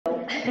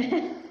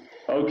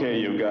Okay,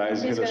 you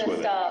guys, hit us with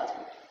it. Start?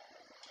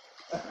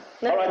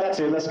 No? All right, that's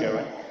it. Let's go,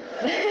 right?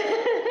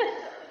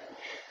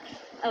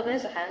 Oh,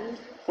 there's a hand.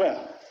 Where?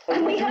 Oh,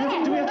 do we have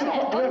to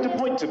yes.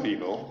 point to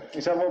people?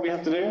 Is that what we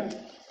have to do?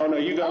 Oh, no,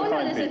 you go and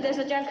find people. There's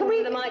a gentleman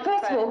with the microphone.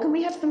 First of all, can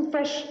we have some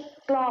fresh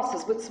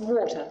glasses with some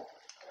water,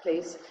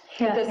 please?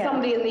 If there's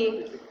somebody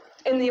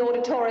in the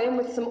auditorium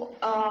with some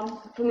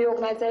from the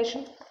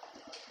organisation.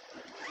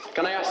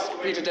 Can I ask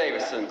Peter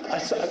Davison?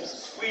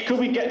 Could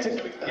we get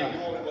to...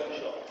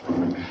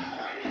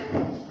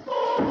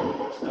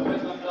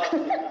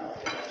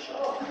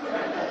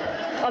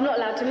 I'm not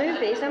allowed to move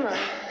these, am I?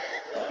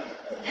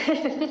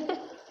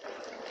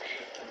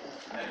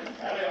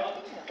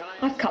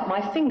 I've cut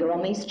my finger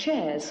on these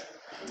chairs.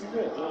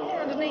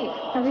 Underneath.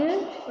 Have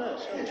you?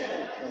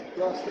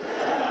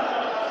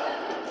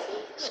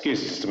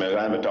 Excuse me just a minute,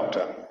 I'm a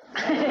doctor.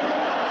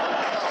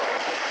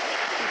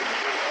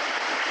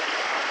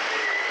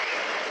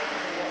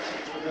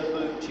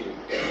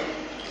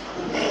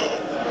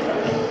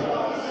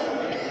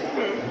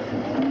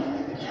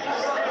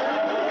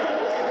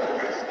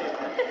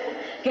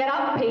 Get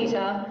up,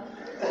 Peter.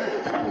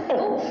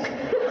 Oh.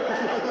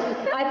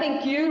 I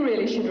think you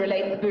really should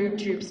relate the boob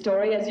tube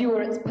story, as you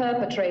were its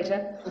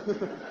perpetrator.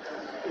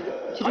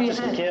 I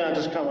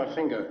just cut my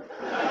finger.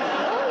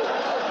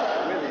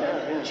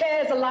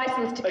 Chairs are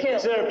licensed to kill.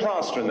 Is there a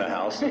plaster in the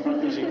house?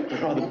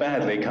 Rather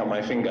badly cut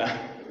my finger.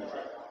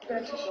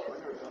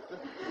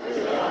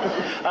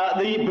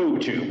 The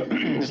boob tube.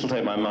 This will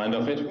take my mind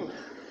off it.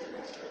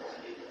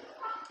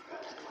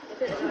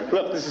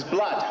 Look, this is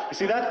blood. You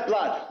see that?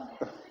 Blood.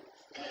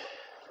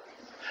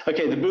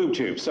 Okay, the boob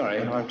tube.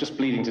 Sorry, I'm just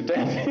bleeding to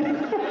death.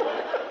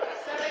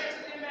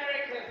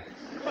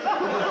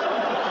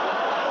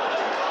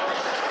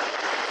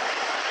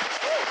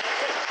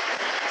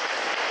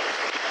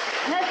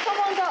 Has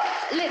someone got,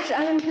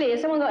 Alan, please,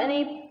 has someone got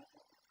a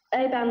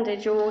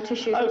bandage or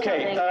tissues or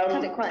something?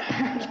 Has it quite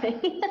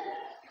badly?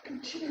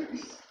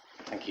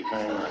 Thank you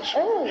very much.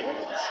 Oh,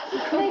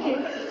 thank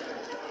you.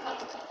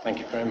 Thank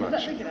you very much.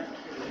 I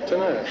don't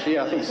know, actually,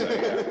 yeah, I think so,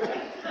 yeah.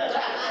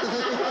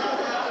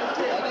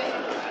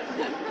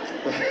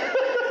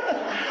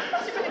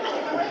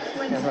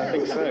 Yes, I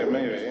think so,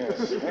 maybe,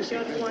 yes.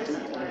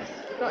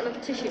 Got another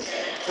tissue?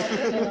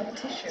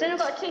 Has anyone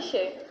got a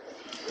tissue?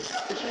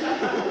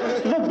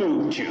 The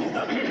boob tube.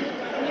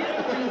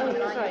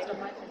 Sorry.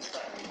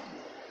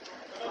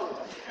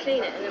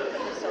 Clean it and then we'll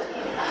put this on.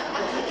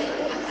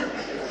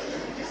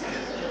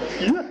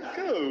 Let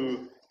go.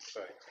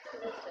 Sorry.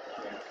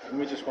 Let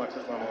me just wipe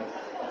that one off.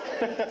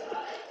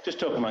 Just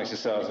talk amongst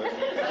yourselves.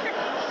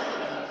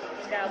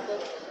 Scalpel.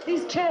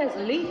 These chairs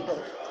are lethal.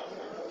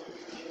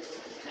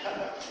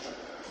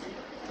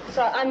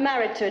 So I'm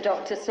married to a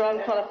doctor, so I'm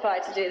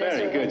qualified to do this.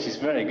 Very good, she's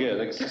very good.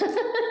 It's just,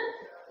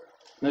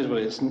 knows what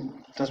it's,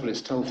 does what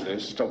it's told to do,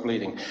 stop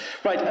bleeding.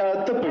 Right,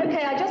 the boob.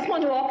 Okay, I just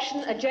want to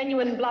auction a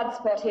genuine blood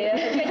spot here. A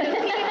genuine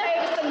Peter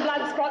Davison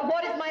blood spot.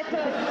 What is my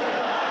purpose?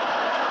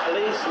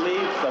 Please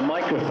leave the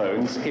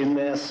microphones in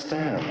their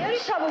stands. The only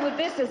trouble with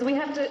this is we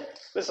have to...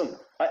 Listen,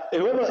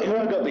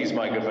 whoever got these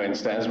microphone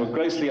stands were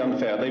grossly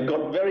unfair. They've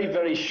got very,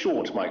 very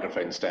short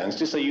microphone stands,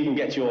 just so you can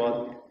get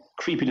your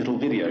creepy little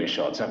video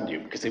shots, haven't you?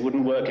 Because they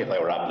wouldn't work if they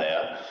were up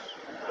there.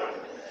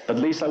 But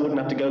at least I wouldn't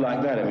have to go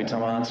like that every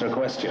time I answer a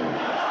question.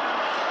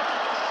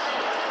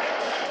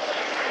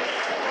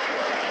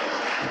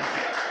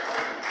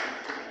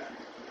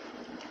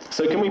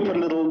 So can we put a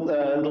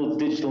little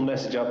digital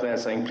message up there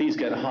saying, please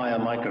get higher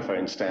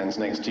microphone stands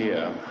next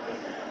year?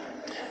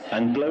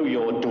 And blow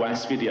your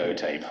DWAS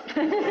videotape.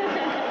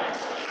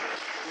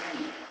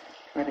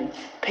 Ready?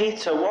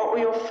 Peter, what were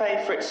your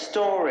favourite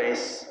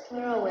stories?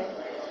 Where are we?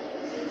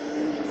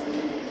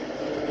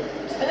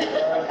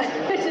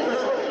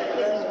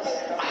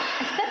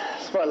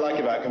 That's what I like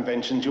about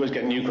conventions. You always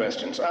get new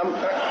questions. Okay.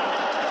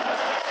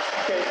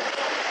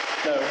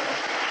 No,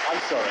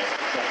 I'm sorry.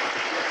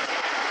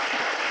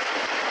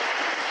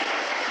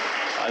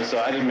 I'm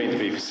sorry, I didn't mean to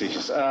be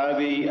facetious.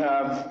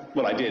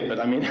 Well, I did, but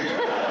I mean...